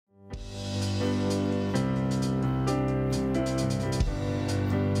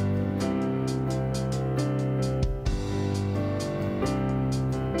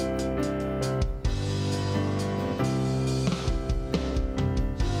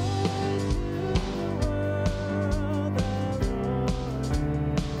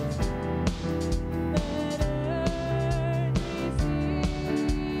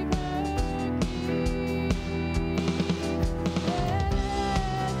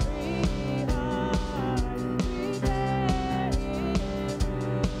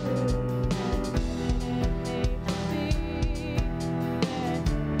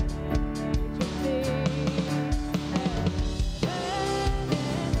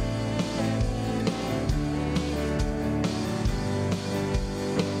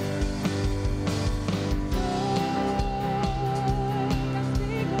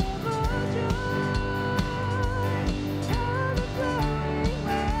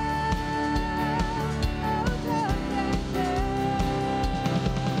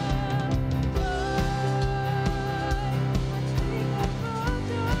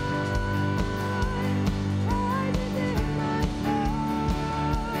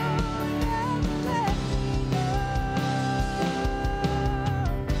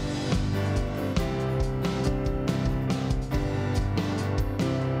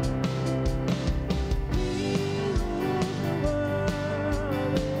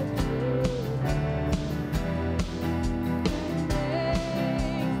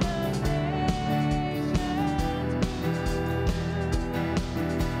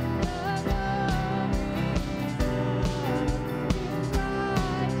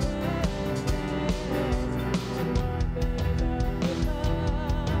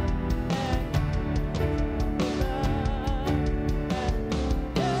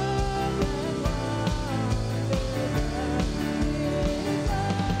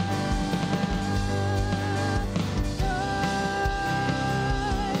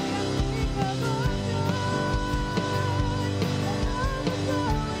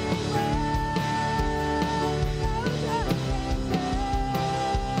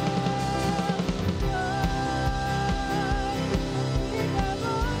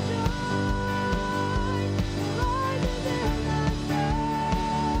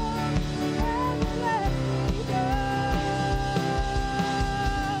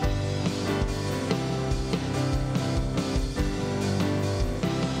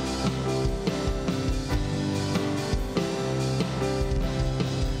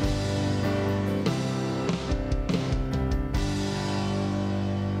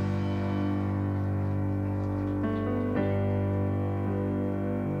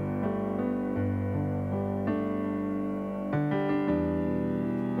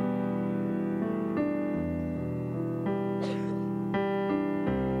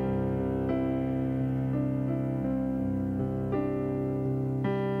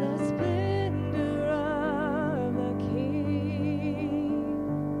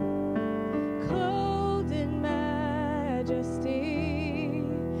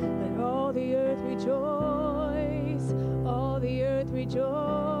rejoice, all the earth rejoice.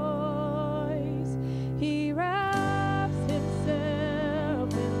 He wraps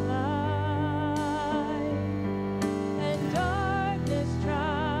himself in light, and darkness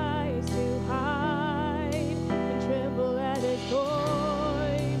tries to hide, and tremble at his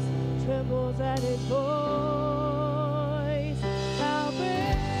voice, trembles at his voice. How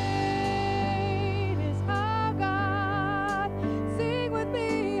great is our God? Sing with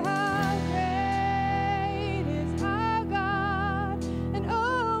me, how great is our God? And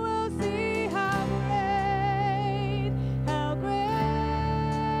oh, we'll see how great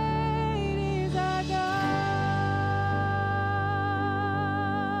is our God.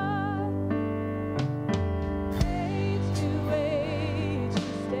 Age to age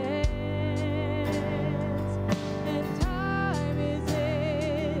he stands, and time is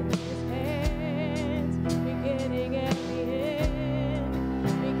in his hands, beginning and the end,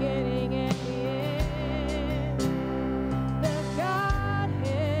 beginning and the end. The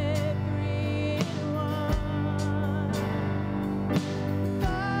Godhead three in one,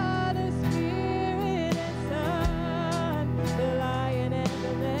 Father, Spirit, and Son, the Lion and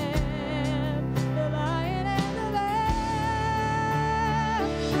the Lamb, the Lion and the Lamb.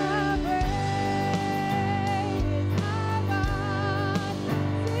 How great is our God?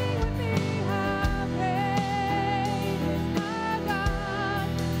 Sing with me, how great is our God?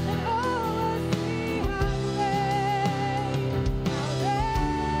 And oh, we'll see how great is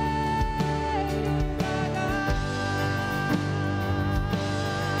our God.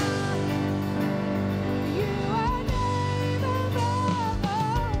 You are name above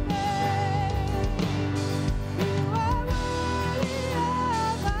all names. You are worthy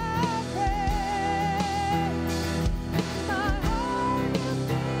of our praise. My heart will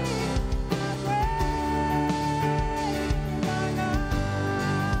sing how great is our God.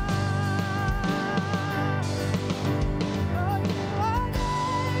 Oh, you are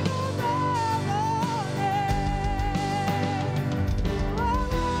name above all names. You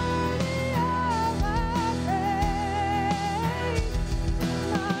are worthy of our praise.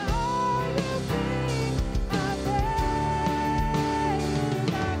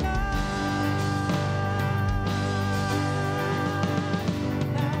 My heart will sing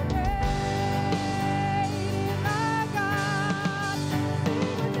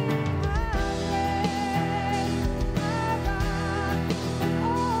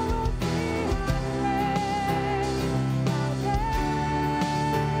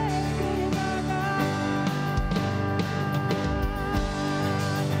how great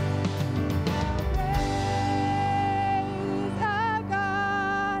is our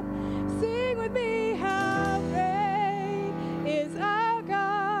God. Sing with me, how great is our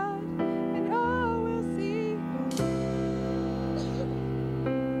God. And oh, we'll see how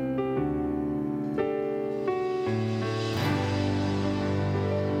great is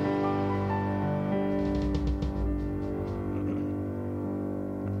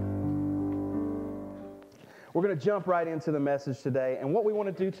We're going to jump right into the message today. And what we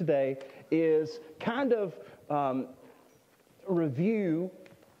want to do today is kind of review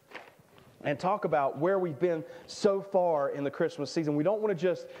and talk about where we've been so far in the Christmas season. We don't want to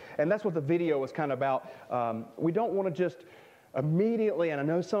just, and that's what the video was kind of about, we don't want to just immediately, and I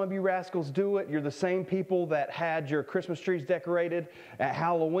know some of you rascals do it, you're the same people that had your Christmas trees decorated at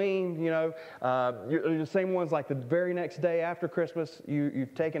Halloween, you know, you're the same ones like the very next day after Christmas,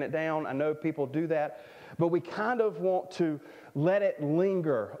 you've taken it down. I know people do that, but we kind of want to let it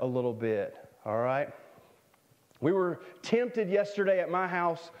linger a little bit, all right? We were tempted yesterday at my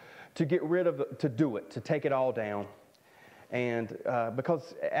house to get rid of, to take it all down. And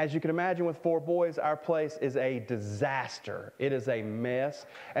because, as you can imagine with 4 boys, our place is a disaster. It is a mess.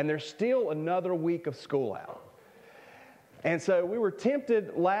 And there's still another week of school out. And so we were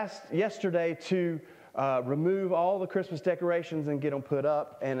tempted yesterday to remove all the Christmas decorations and get them put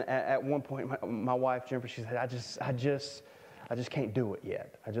up. And at one point, my wife, Jennifer, she said, I just can't do it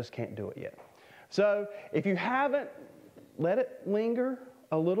yet. I just can't do it yet. So if you haven't, let it linger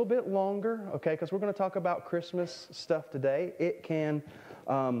a little bit longer, okay? Because we're going to talk about Christmas stuff today. It can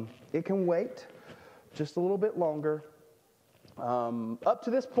wait just a little bit longer. Up to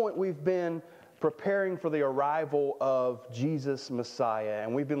this point, we've been preparing for the arrival of Jesus Messiah,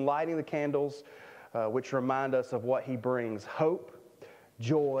 and we've been lighting the candles, which remind us of what He brings: hope,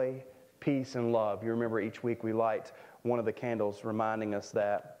 joy, peace, and love. You remember each week we light one of the candles, reminding us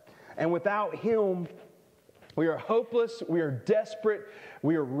that. And without Him, we are hopeless, we are desperate,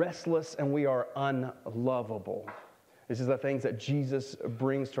 we are restless, and we are unlovable. This is the things that Jesus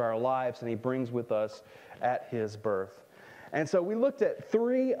brings to our lives, and He brings with us at His birth. And so we looked at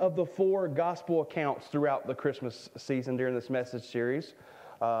 3 of the 4 gospel accounts throughout the Christmas season during this message series.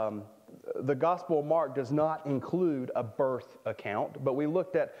 The Gospel of Mark does not include a birth account, but we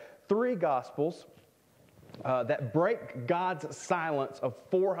looked at 3 gospels that break God's silence of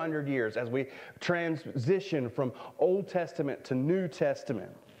 400 years as we transition from Old Testament to New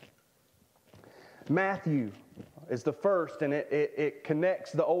Testament. Matthew is the first, and it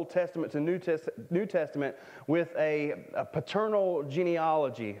connects the Old Testament to New Testament with a paternal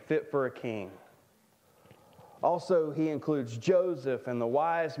genealogy fit for a king. Also, he includes Joseph and the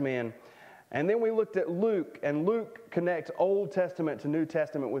wise men. And then we looked at Luke, and Luke connects Old Testament to New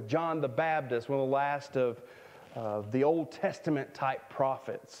Testament with John the Baptist, one of the last of the Old Testament type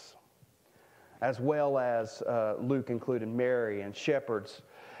prophets, as well as Luke included Mary and shepherds.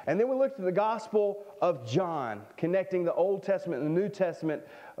 And then we looked at the Gospel of John, connecting the Old Testament and the New Testament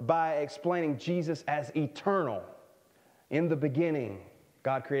by explaining Jesus as eternal. In the beginning,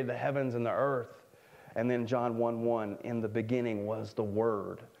 God created the heavens and the earth. And then John 1:1, in the beginning was the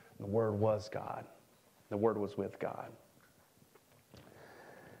Word. The Word was God. The Word was with God.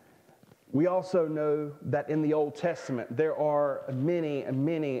 We also know that in the Old Testament there are many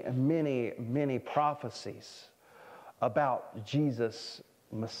prophecies about Jesus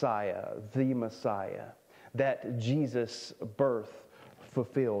Messiah, the Messiah, that Jesus' birth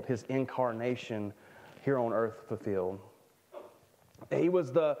fulfilled, his incarnation here on earth fulfilled. He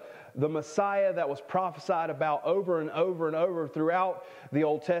was the Messiah that was prophesied about over and over and over throughout the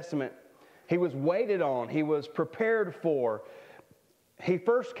Old Testament. He was waited on. He was prepared for. He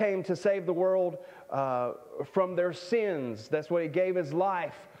first came to save the world from their sins. That's what he gave his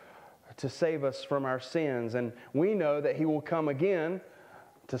life, to save us from our sins. And we know that he will come again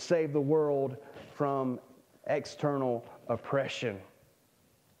to save the world from external oppression.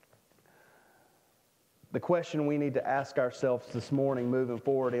 The question we need to ask ourselves this morning, moving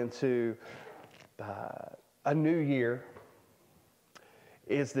forward into a new year,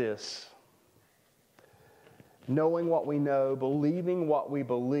 is this: knowing what we know, believing what we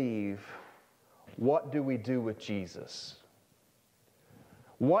believe, what do we do with Jesus?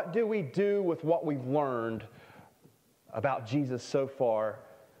 What do we do with what we've learned about Jesus so far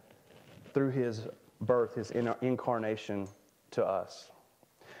through his birth, his incarnation to us?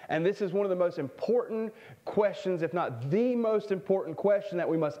 And this is one of the most important questions, if not the most important question that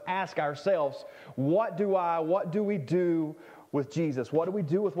we must ask ourselves. What do we do with Jesus? What do we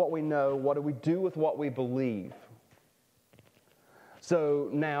do with what we know? What do we do with what we believe? So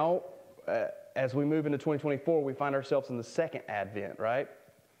now, as we move into 2024, we find ourselves in the second Advent, right?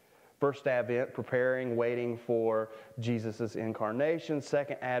 First Advent, preparing, waiting for Jesus' incarnation.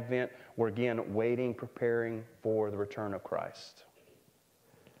 Second Advent, we're again waiting, preparing for the return of Christ.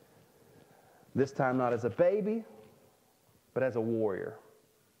 This time not as a baby, but as a warrior.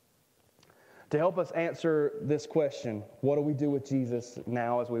 To help us answer this question, what do we do with Jesus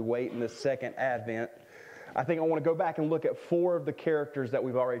now as we wait in this second Advent? I think I want to go back and look at 4 of the characters that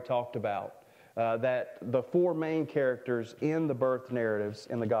we've already talked about. That the 4 main characters in the birth narratives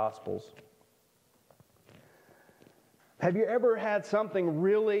in the Gospels. Have you ever had something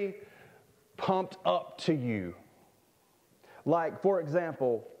really pumped up to you? Like, for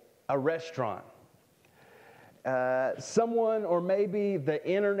example, a restaurant. Someone, or maybe the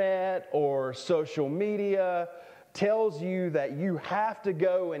internet or social media, tells you that you have to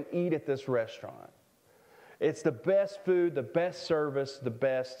go and eat at this restaurant. It's the best food, the best service, the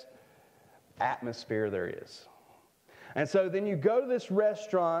best atmosphere there is. And so then you go to this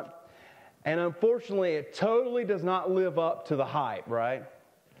restaurant, and unfortunately it totally does not live up to the hype, right?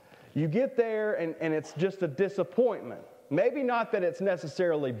 You get there and it's just a disappointment. Maybe not that it's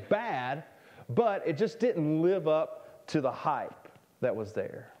necessarily bad, but it just didn't live up to the hype that was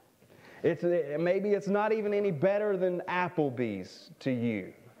there. Maybe it's not even any better than Applebee's to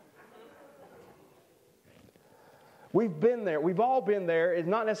you. We've been there. We've all been there. It's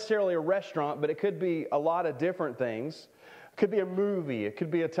not necessarily a restaurant, but it could be a lot of different things. It could be a movie. It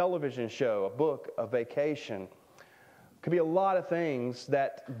could be a television show, a book, a vacation. It could be a lot of things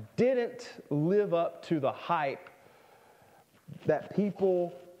that didn't live up to the hype that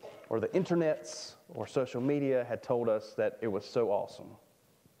people or the internets or social media had told us that it was so awesome.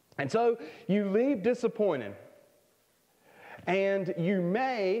 And so you leave disappointed. And you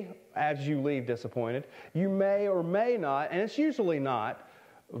may, as you leave disappointed, you may or may not, and it's usually not,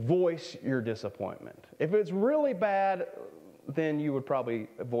 voice your disappointment. If it's really bad, then you would probably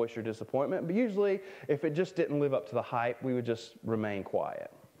voice your disappointment. But usually, if it just didn't live up to the hype, we would just remain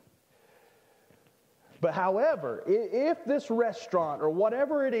quiet. But however, if this restaurant or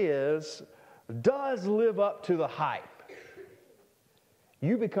whatever it is does live up to the hype,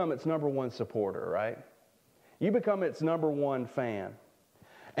 you become its number one supporter, right? You become its number one fan.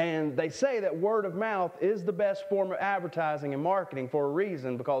 And they say that word of mouth is the best form of advertising and marketing for a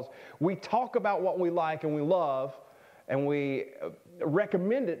reason, because we talk about what we like and we love, and we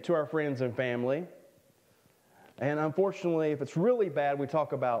recommend it to our friends and family. And unfortunately, if it's really bad, we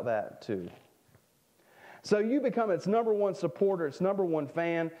talk about that too. So you become its number one supporter, its number one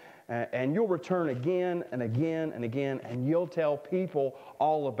fan, and you'll return again and again and again, and you'll tell people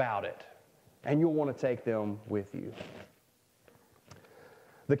all about it, and you'll want to take them with you.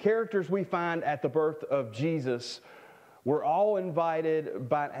 The characters we find at the birth of Jesus were all invited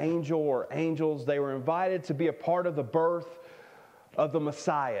by an angel or angels. They were invited to be a part of the birth of the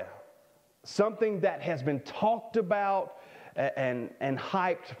Messiah, something that has been talked about and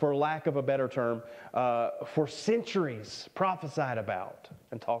hyped, for lack of a better term, for centuries, prophesied about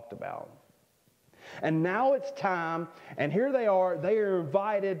and talked about. And now it's time, and here they are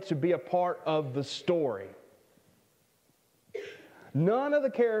invited to be a part of the story. None of the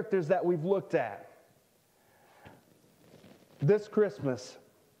characters that we've looked at this Christmas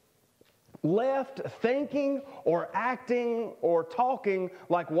left thinking or acting or talking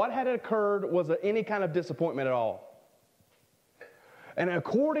like what had occurred was any kind of disappointment at all. And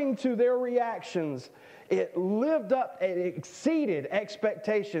according to their reactions, it lived up and exceeded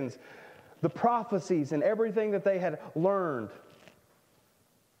expectations, the prophecies and everything that they had learned.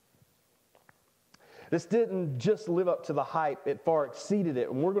 This didn't just live up to the hype, it far exceeded it.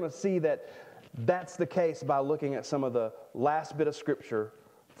 And we're going to see that that's the case by looking at some of the last bit of Scripture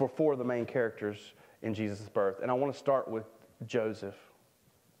for four of the main characters in Jesus' birth. And I want to start with Joseph.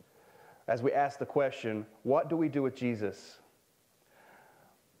 As we ask the question, what do we do with Jesus?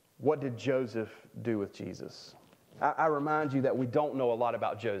 What did Joseph do with Jesus? I remind you that we don't know a lot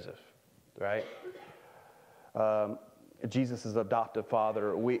about Joseph, right? Jesus' adoptive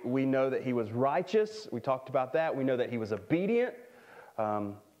father. We know that he was righteous. We talked about that. We know that he was obedient.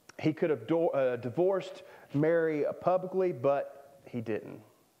 He could have divorced Mary publicly, but he didn't.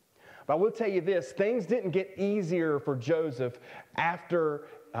 But I will tell you this, things didn't get easier for Joseph after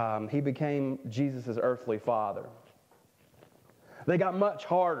he became Jesus' earthly father. They got much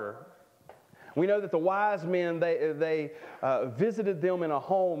harder. We know that the wise men, they visited them in a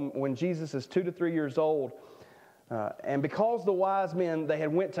home when Jesus is 2 to 3 years old. And because the wise men, they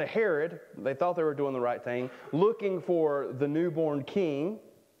had went to Herod, they thought they were doing the right thing, looking for the newborn king.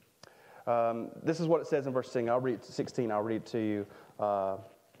 This is what it says in verse 16. I'll read it to you.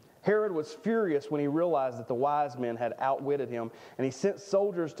 Herod was furious when he realized that the wise men had outwitted him, and he sent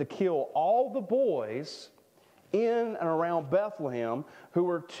soldiers to kill all the boys in and around Bethlehem who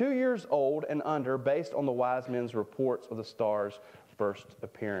were 2 years old and under, based on the wise men's reports of the star's first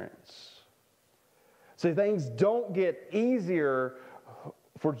appearance. So things don't get easier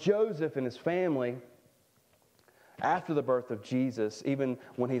for Joseph and his family after the birth of Jesus, even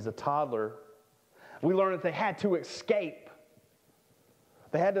when he's a toddler. We learn that they had to escape.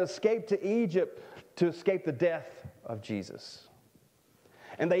 They had to escape to Egypt to escape the death of Jesus.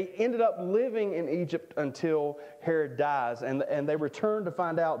 And they ended up living in Egypt until Herod dies. And they returned to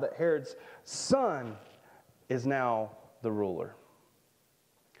find out that Herod's son is now the ruler.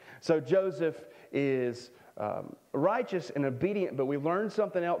 So Joseph is righteous and obedient, but we learned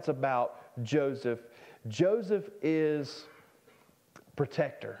something else about Joseph. Joseph is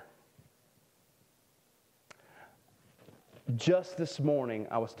protector. Just this morning,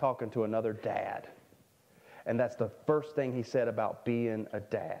 I was talking to another dad, and that's the first thing he said about being a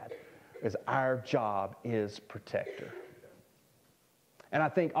dad, is our job is protector. And I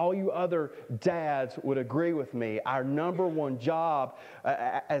think all you other dads would agree with me. Our number one job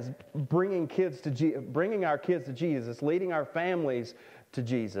as bringing our kids to Jesus, leading our families to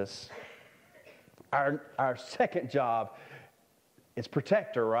Jesus, our second job is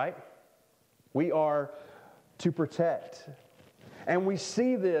protector, right? We are to protect. And we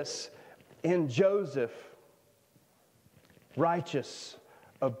see this in Joseph, righteous,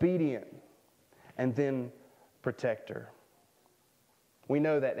 obedient, and then protector. We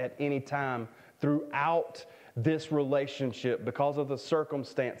know that at any time throughout this relationship, because of the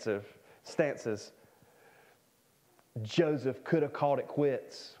circumstances, Joseph could have called it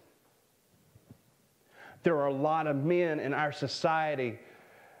quits. There are a lot of men in our society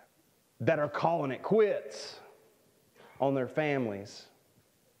that are calling it quits on their families.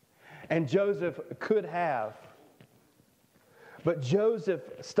 And Joseph could have. But Joseph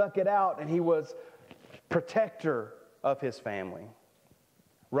stuck it out, and he was protector of his family.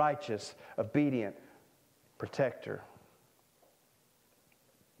 Righteous, obedient, protector.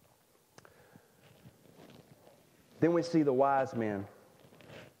 Then we see the wise men.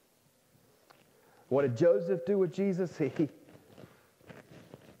 What did Joseph do with Jesus? He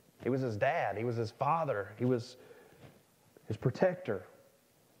was his dad. He was his father. He was his protector.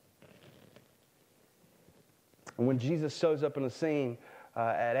 And when Jesus shows up in the scene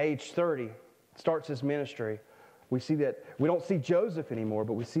at age 30, starts his ministry, we see that we don't see Joseph anymore,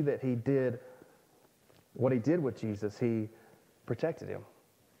 but we see that he did what he did with Jesus. He protected him.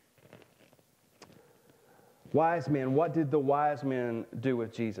 Wise men, what did the wise men do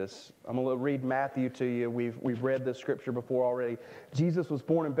with Jesus? I'm going to read Matthew to you. We've read this scripture before already. Jesus was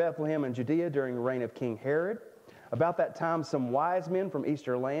born in Bethlehem in Judea during the reign of King Herod. About that time, some wise men from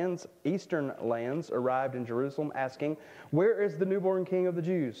eastern lands arrived in Jerusalem asking, "Where is the newborn King of the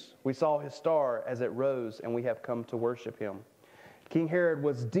Jews? We saw his star as it rose, and we have come to worship him." King Herod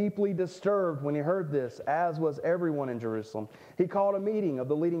was deeply disturbed when he heard this, as was everyone in Jerusalem. He called a meeting of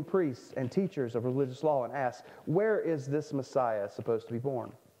the leading priests and teachers of religious law and asked, "Where is this Messiah supposed to be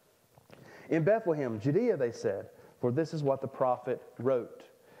born?" "In Bethlehem, Judea," they said, "for this is what the prophet wrote.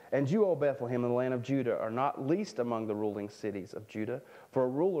 And you, O Bethlehem, in the land of Judah, are not least among the ruling cities of Judah, for a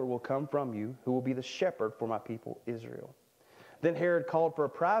ruler will come from you who will be the shepherd for my people Israel." Then Herod called for a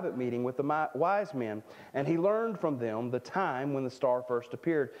private meeting with the wise men, and he learned from them the time when the star first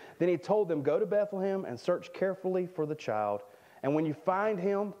appeared. Then he told them, "Go to Bethlehem and search carefully for the child, and when you find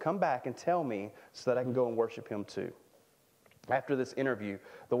him, come back and tell me so that I can go and worship him too." After this interview,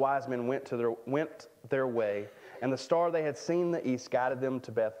 the wise men went their way, and the star they had seen in the east guided them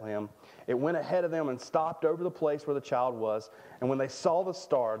to Bethlehem. It went ahead of them and stopped over the place where the child was, and when they saw the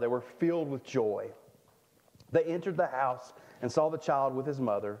star, they were filled with joy. They entered the house and saw the child with his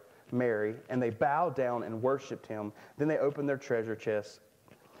mother, Mary, and they bowed down and worshipped him. Then they opened their treasure chests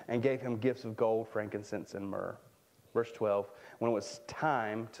and gave him gifts of gold, frankincense, and myrrh. Verse 12, when it was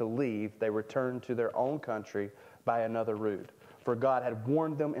time to leave, they returned to their own country by another route, for God had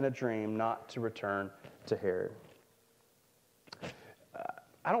warned them in a dream not to return to Herod.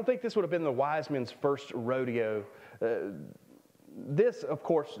 I don't think this would have been the wise men's first rodeo. This, of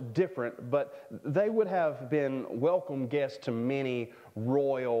course, different, but they would have been welcome guests to many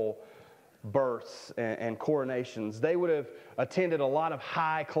royal births and coronations. They would have attended a lot of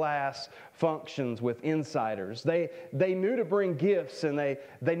high-class functions with insiders. They knew to bring gifts, and they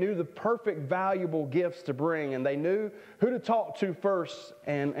knew the perfect, valuable gifts to bring, and they knew who to talk to first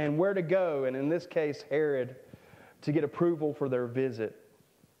and where to go, and in this case, Herod, to get approval for their visit.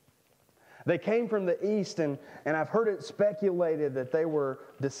 They came from the east, and I've heard it speculated that they were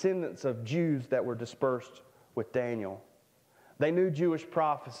descendants of Jews that were dispersed with Daniel. They knew Jewish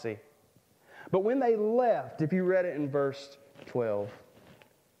prophecy. But when they left, if you read it in verse 12,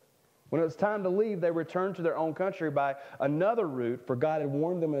 when it was time to leave, they returned to their own country by another route, for God had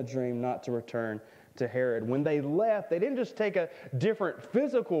warned them in a dream not to return to Herod. When they left, they didn't just take a different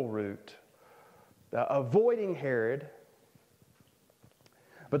physical route, avoiding Herod,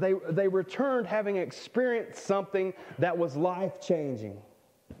 but they returned having experienced something that was life-changing.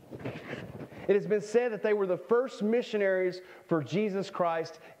 It has been said that they were the first missionaries for Jesus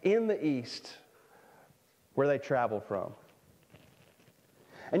Christ in the East, where they traveled from.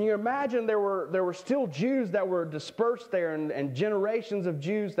 And you imagine there were still Jews that were dispersed there, and generations of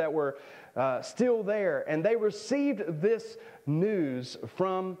Jews that were still there. And they received this news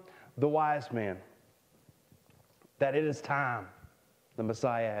from the wise men, that it is time. The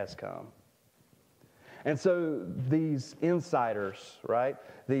Messiah has come. And so these insiders, right,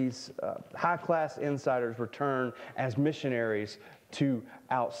 these high-class insiders return as missionaries to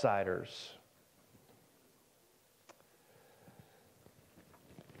outsiders.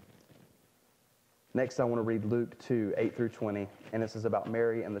 Next, I want to read Luke 2, 8 through 20, and this is about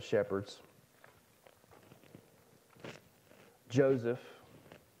Mary and the shepherds. Joseph,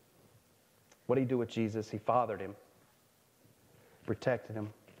 what did he do with Jesus? He fathered him, protected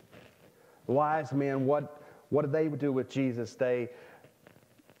him. The wise men, what did they do with Jesus? They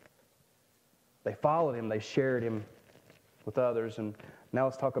followed him. They shared him with others. And now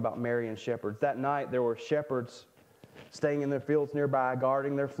let's talk about Mary and shepherds. That night there were shepherds staying in their fields nearby,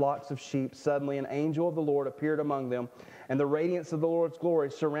 guarding their flocks of sheep. Suddenly an angel of the Lord appeared among them, and the radiance of the Lord's glory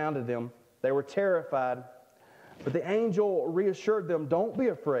surrounded them. They were terrified. But the angel reassured them, "Don't be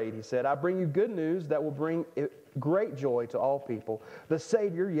afraid," he said. "I bring you good news that will bring great joy to all people. The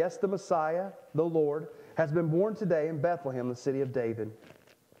Savior, yes, the Messiah, the Lord, has been born today in Bethlehem, the city of David.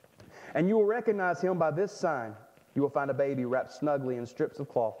 And you will recognize him by this sign. You will find a baby wrapped snugly in strips of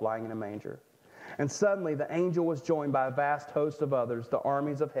cloth lying in a manger." And suddenly the angel was joined by a vast host of others, the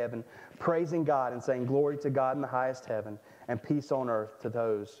armies of heaven, praising God and saying, "Glory to God in the highest heaven, and peace on earth to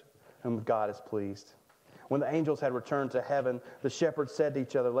those whom God is pleased." When the angels had returned to heaven, the shepherds said to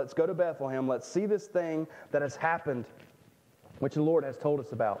each other, "Let's go to Bethlehem. Let's see this thing that has happened, which the Lord has told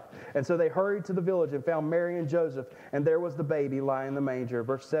us about." And so they hurried to the village and found Mary and Joseph, and there was the baby lying in the manger.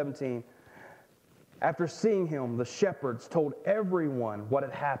 Verse 17, after seeing him, the shepherds told everyone what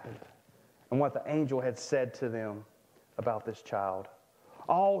had happened and what the angel had said to them about this child.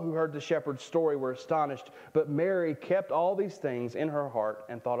 All who heard the shepherd's story were astonished, but Mary kept all these things in her heart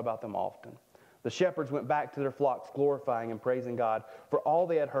and thought about them often. The shepherds went back to their flocks, glorifying and praising God for all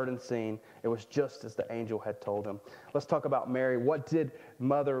they had heard and seen. It was just as the angel had told them. Let's talk about Mary. What did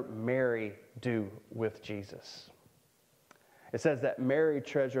Mother Mary do with Jesus? It says that Mary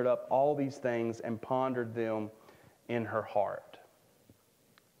treasured up all these things and pondered them in her heart.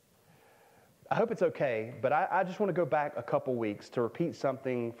 I hope it's okay, but I just want to go back a couple weeks to repeat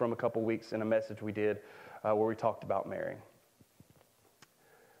something from a couple weeks in a message we did where we talked about Mary.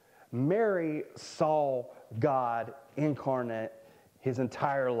 Mary saw God incarnate his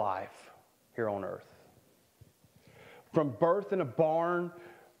entire life here on earth. From birth in a barn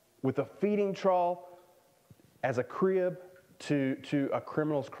with a feeding trough as a crib to a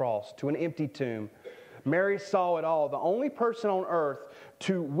criminal's cross, to an empty tomb. Mary saw it all. The only person on earth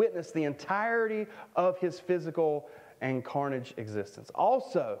to witness the entirety of his physical and carnage existence.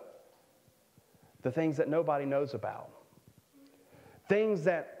 Also, the things that nobody knows about. Things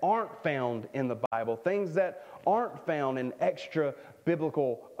that aren't found in the Bible, things that aren't found in extra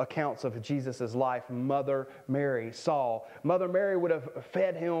biblical accounts of Jesus' life, Mother Mary saw. Mother Mary would have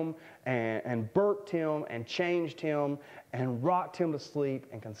fed him and burped him and changed him and rocked him to sleep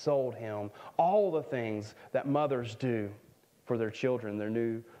and consoled him. All the things that mothers do for their children, their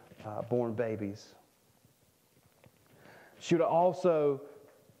new born babies. She would have also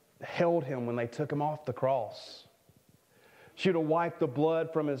held him when they took him off the cross. She would have wiped the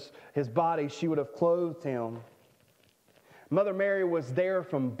blood from his body. She would have clothed him. Mother Mary was there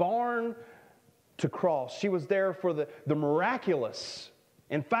from barn to cross. She was there for the miraculous.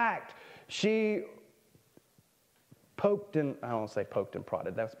 In fact, she poked and, I don't want to say poked and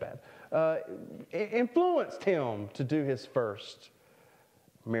prodded, that's bad, influenced him to do his first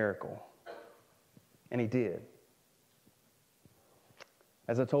miracle. And he did.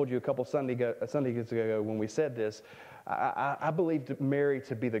 As I told you a couple Sundays ago when we said this, I believed Mary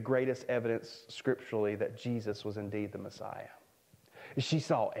to be the greatest evidence scripturally that Jesus was indeed the Messiah. She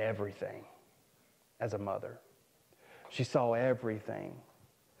saw everything as a mother. She saw everything.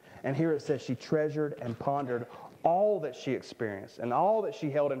 And here it says she treasured and pondered all that she experienced and all that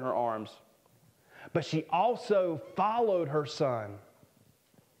she held in her arms. But she also followed her son.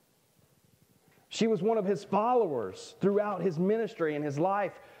 She was one of his followers throughout his ministry and his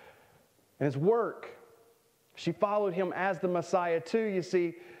life and his work. She followed him as the Messiah too. You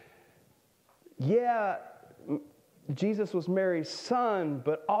see, yeah, Jesus was Mary's son,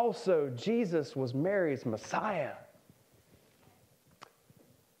 but also Jesus was Mary's Messiah.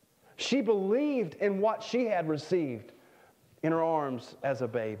 She believed in what she had received in her arms as a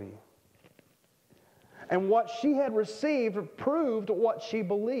baby. And what she had received proved what she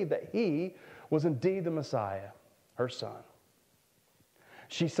believed, that he was indeed the Messiah, her son.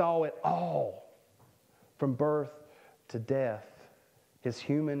 She saw it all from birth to death, his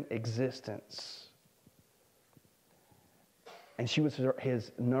human existence. And she was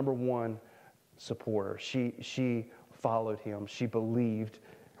his number one supporter. She followed him. She believed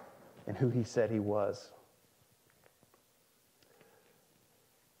in who he said he was.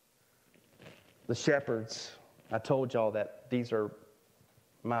 The shepherds, I told y'all that these are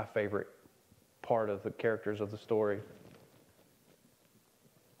my favorite part of the characters of the story.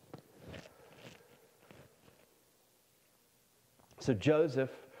 So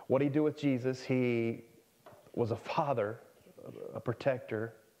Joseph, what did he do with Jesus? He was a father, a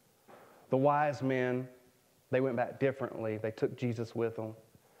protector. The wise men, they went back differently. They took Jesus with them.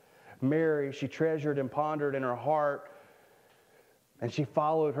 Mary, she treasured and pondered in her heart, and she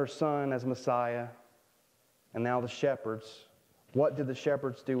followed her son as Messiah. And now the shepherds. What did the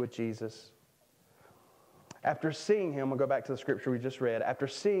shepherds do with Jesus? After seeing him, we'll go back to the scripture we just read. After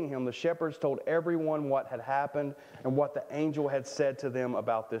seeing him, the shepherds told everyone what had happened and what the angel had said to them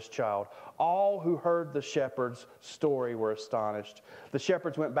about this child. All who heard the shepherds' story were astonished. The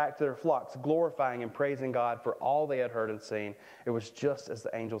shepherds went back to their flocks, glorifying and praising God for all they had heard and seen. It was just as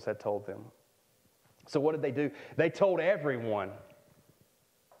the angels had told them. So what did they do? They told everyone.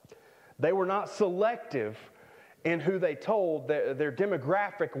 They were not selective in who they told. Their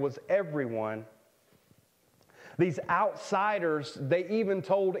demographic was everyone. These outsiders, they even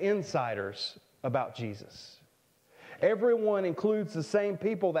told insiders about Jesus. Everyone includes the same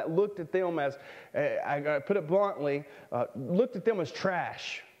people that looked at them as, I put it bluntly, looked at them as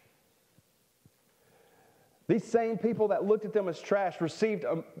trash. These same people that looked at them as trash received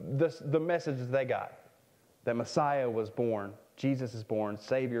the message that they got, that Messiah was born, Jesus is born,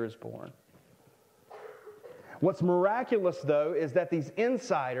 Savior is born. What's miraculous, though, is that these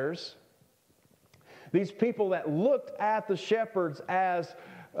insiders, these people that looked at the shepherds as,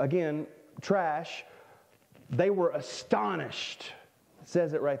 again, trash, they were astonished. It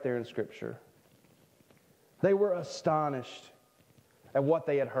says it right there in Scripture. They were astonished at what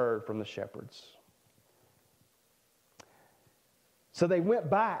they had heard from the shepherds. So they went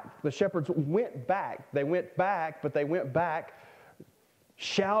back. The shepherds went back. They went back, but they went back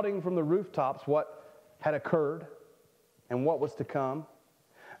shouting from the rooftops what had occurred and what was to come.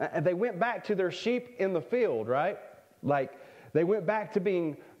 And they went back to their sheep in the field, right? Like, they went back to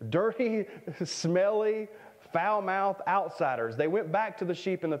being dirty, smelly, foul-mouthed outsiders. They went back to the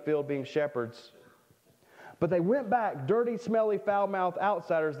sheep in the field being shepherds. But they went back dirty, smelly, foul-mouthed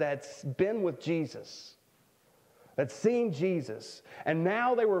outsiders that had been with Jesus, that had seen Jesus. And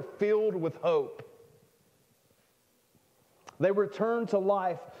now they were filled with hope. They returned to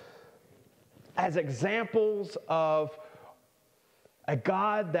life as examples of a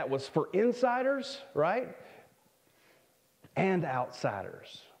God that was for insiders, right? And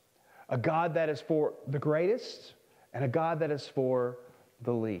outsiders. A God that is for the greatest and a God that is for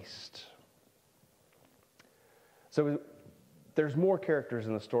the least. So there's more characters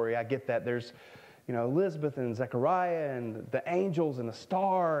in the story. I get that. There's, Elizabeth and Zechariah and the angels and the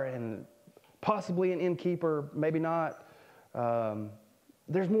star and possibly an innkeeper, maybe not.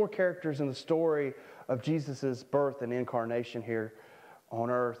 There's more characters in the story of Jesus' birth and incarnation here on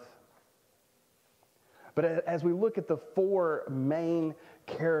earth. But as we look at the four main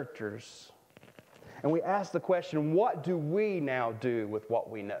characters, and we ask the question, what do we now do with what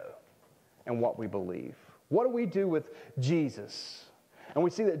we know and what we believe? What do we do with Jesus? And we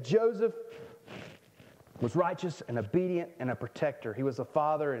see that Joseph was righteous and obedient and a protector. He was a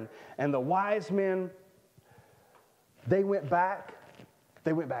father, and the wise men, they went back.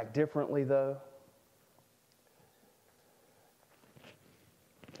 They went back differently, though.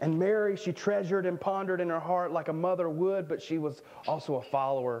 And Mary, she treasured and pondered in her heart like a mother would, but she was also a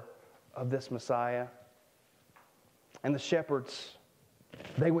follower of this Messiah. And the shepherds,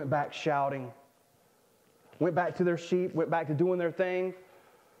 they went back shouting, went back to their sheep, went back to doing their thing,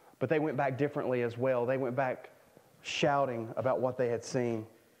 but they went back differently as well. They went back shouting about what they had seen.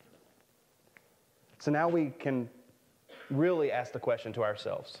 So now we can really ask the question to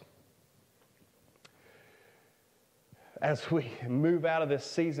ourselves. As we move out of this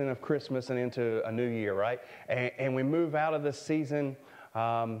season of Christmas and into a new year, right? And we move out of this season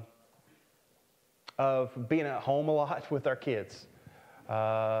of being at home a lot with our kids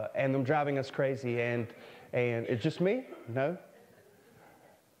and them driving us crazy. And it's just me? No.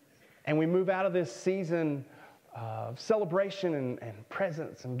 And we move out of this season of celebration and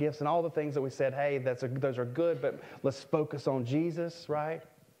presents and gifts and all the things that we said, hey, those are good, but let's focus on Jesus, right?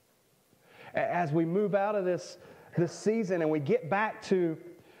 As we move out of this season and we get back to,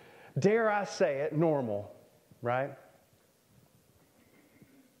 dare I say it, normal, right?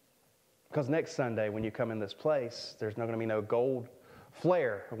 Because next Sunday when you come in this place, there's not going to be no gold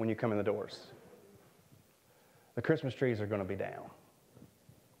flare when you come in the doors. The Christmas trees are going to be down.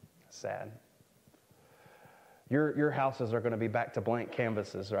 Sad. Your houses are going to be back to blank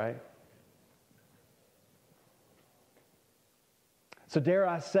canvases, right? So dare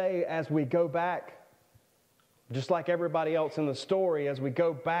I say, as we go back, just like everybody else in the story, as we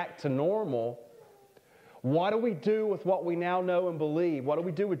go back to normal, what do we do with what we now know and believe? What do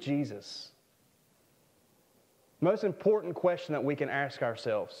we do with Jesus? Most important question that we can ask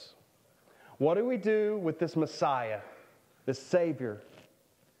ourselves. What do we do with this Messiah, this Savior?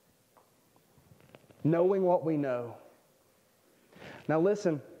 Knowing what we know. Now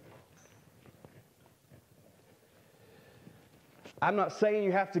listen, I'm not saying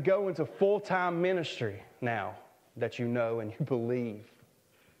you have to go into full-time ministry now that you know and you believe.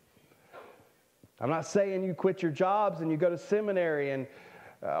 I'm not saying you quit your jobs and you go to seminary and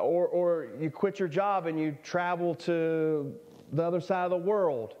or you quit your job and you travel to the other side of the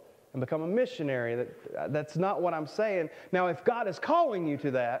world and become a missionary. That's not what I'm saying. Now, if God is calling you to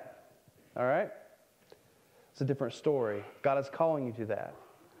that, all right, it's a different story. God is calling you to that.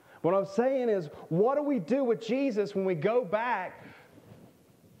 What I'm saying is, what do we do with Jesus when we go back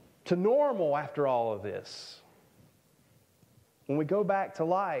to normal after all of this? When we go back to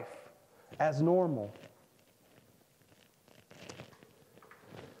life as normal?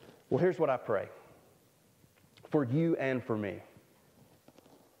 Well, here's what I pray. for you and for me.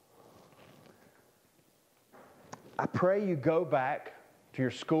 I pray you go back to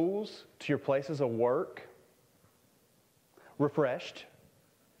your schools, to your places of work, refreshed.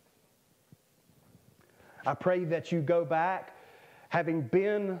 I pray that you go back having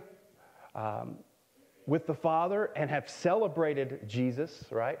been with the Father and have celebrated Jesus,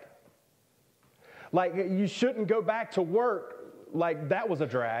 right? Like, you shouldn't go back to work like that was a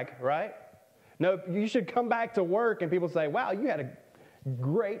drag, right? No, you should come back to work and people say, wow, you had a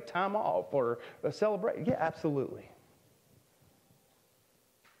great time off or a celebration. Yeah, absolutely.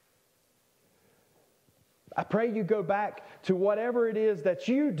 I pray you go back to whatever it is that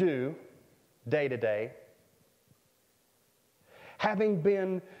you do day to day, having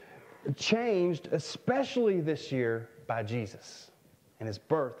been changed, especially this year, by Jesus and His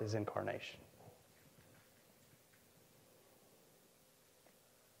birth, His incarnation.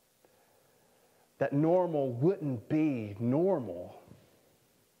 That normal wouldn't be normal.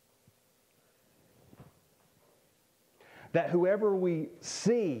 That whoever we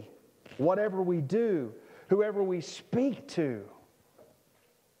see, whatever we do, whoever we speak to,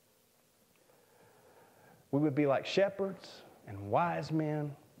 we would be like shepherds and wise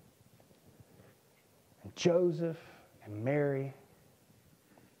men and Joseph and Mary.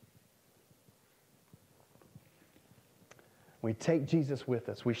 We take Jesus with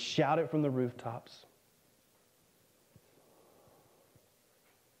us. We shout it from the rooftops.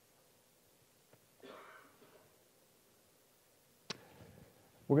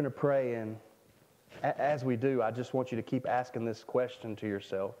 We're going to pray, and as we do, I just want you to keep asking this question to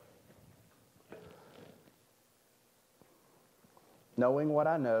yourself. Knowing what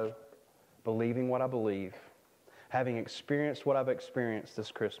I know, believing what I believe, having experienced what I've experienced this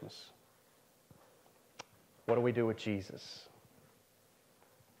Christmas, what do we do with Jesus?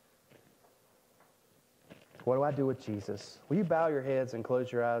 What do I do with Jesus? Will you bow your heads and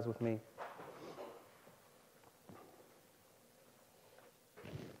close your eyes with me?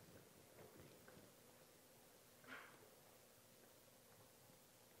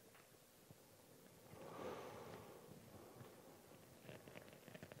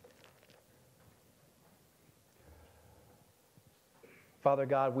 Father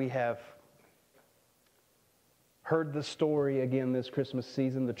God, we have heard the story again this Christmas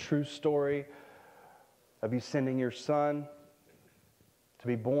season, the true story of you sending your Son to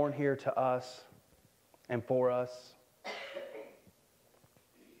be born here to us and for us.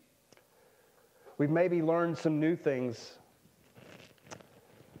 We've maybe learned some new things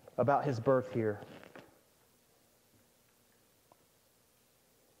about His birth here.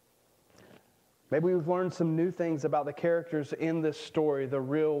 Maybe we've learned some new things about the characters in this story, the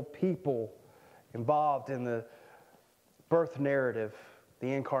real people involved in the birth narrative,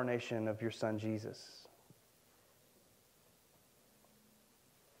 the incarnation of your Son, Jesus.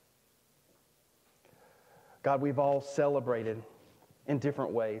 God, we've all celebrated in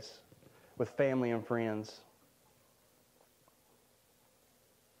different ways with family and friends.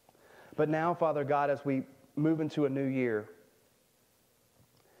 But now, Father God, as we move into a new year,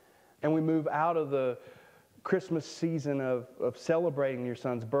 and we move out of the Christmas season of celebrating your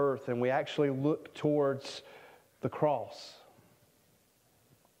Son's birth, and we actually look towards the cross.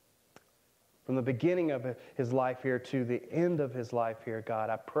 From the beginning of His life here to the end of His life here,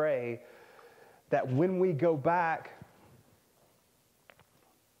 God, I pray that when we go back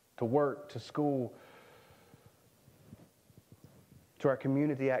to work, to school, to our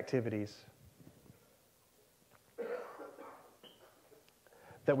community activities,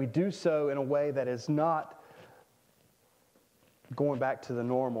 that we do so in a way that is not going back to the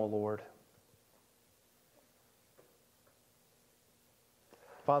normal, Lord.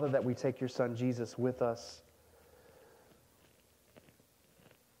 Father, that we take your Son Jesus with us.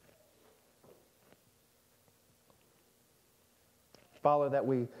 Father, that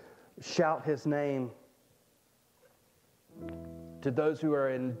we shout His name to those who are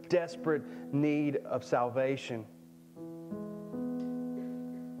in desperate need of salvation.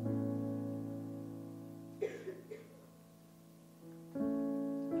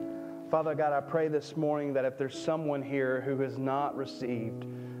 Father God, I pray this morning that if there's someone here who has not received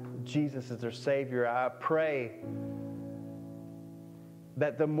Jesus as their Savior, I pray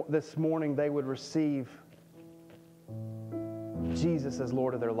that this morning they would receive Jesus as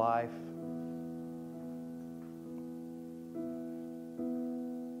Lord of their life.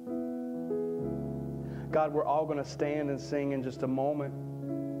 God, we're all going to stand and sing in just a moment.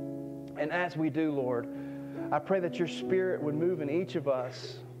 And as we do, Lord, I pray that your Spirit would move in each of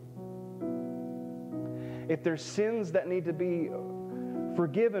us. If there's sins that need to be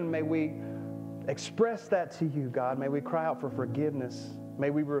forgiven, may we express that to you, God. May we cry out for forgiveness. May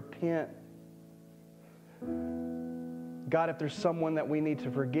we repent. God, if there's someone that we need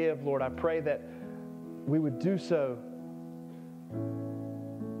to forgive, Lord, I pray that we would do so.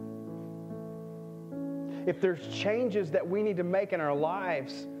 If there's changes that we need to make in our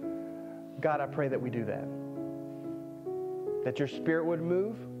lives, God, I pray that we do that. That your Spirit would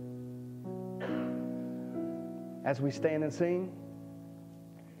move as we stand and sing.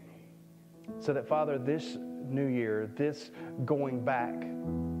 So that, Father, this new year, this going back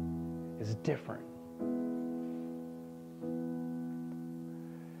is different.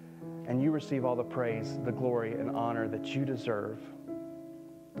 And you receive all the praise, the glory, and honor that you deserve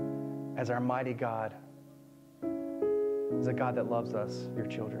as our mighty God, as a God that loves us, your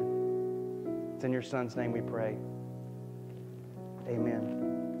children. It's in your Son's name we pray. Amen.